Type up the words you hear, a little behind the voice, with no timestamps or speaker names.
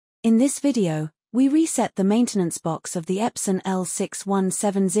In this video, we reset the maintenance box of the Epson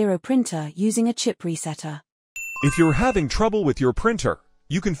L6170 printer using a chip resetter. If you're having trouble with your printer,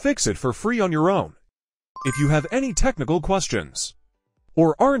 you can fix it for free on your own. If you have any technical questions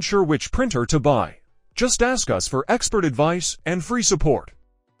or aren't sure which printer to buy, just ask us for expert advice and free support.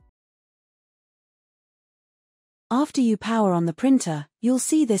 After you power on the printer, you'll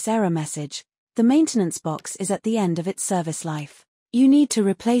see this error message. The maintenance box is at the end of its service life. You need to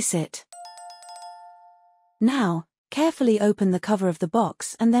replace it. Now, carefully open the cover of the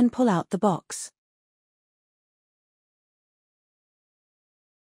box and then pull out the box.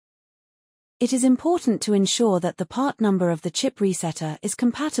 It is important to ensure that the part number of the chip resetter is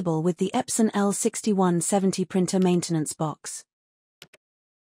compatible with the Epson L6170 printer maintenance box.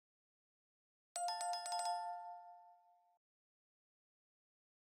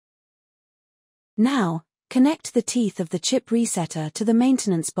 Now, connect the teeth of the chip resetter to the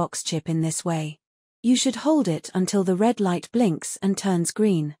maintenance box chip in this way. You should hold it until the red light blinks and turns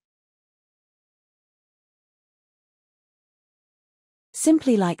green.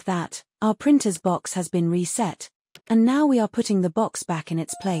 Simply like that, our printer's box has been reset, and now we are putting the box back in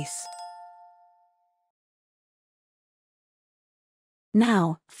its place.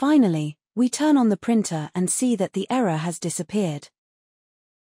 Now, finally, we turn on the printer and see that the error has disappeared.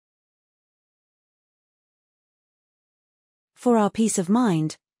 For our peace of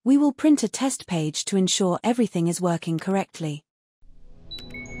mind, we will print a test page to ensure everything is working correctly.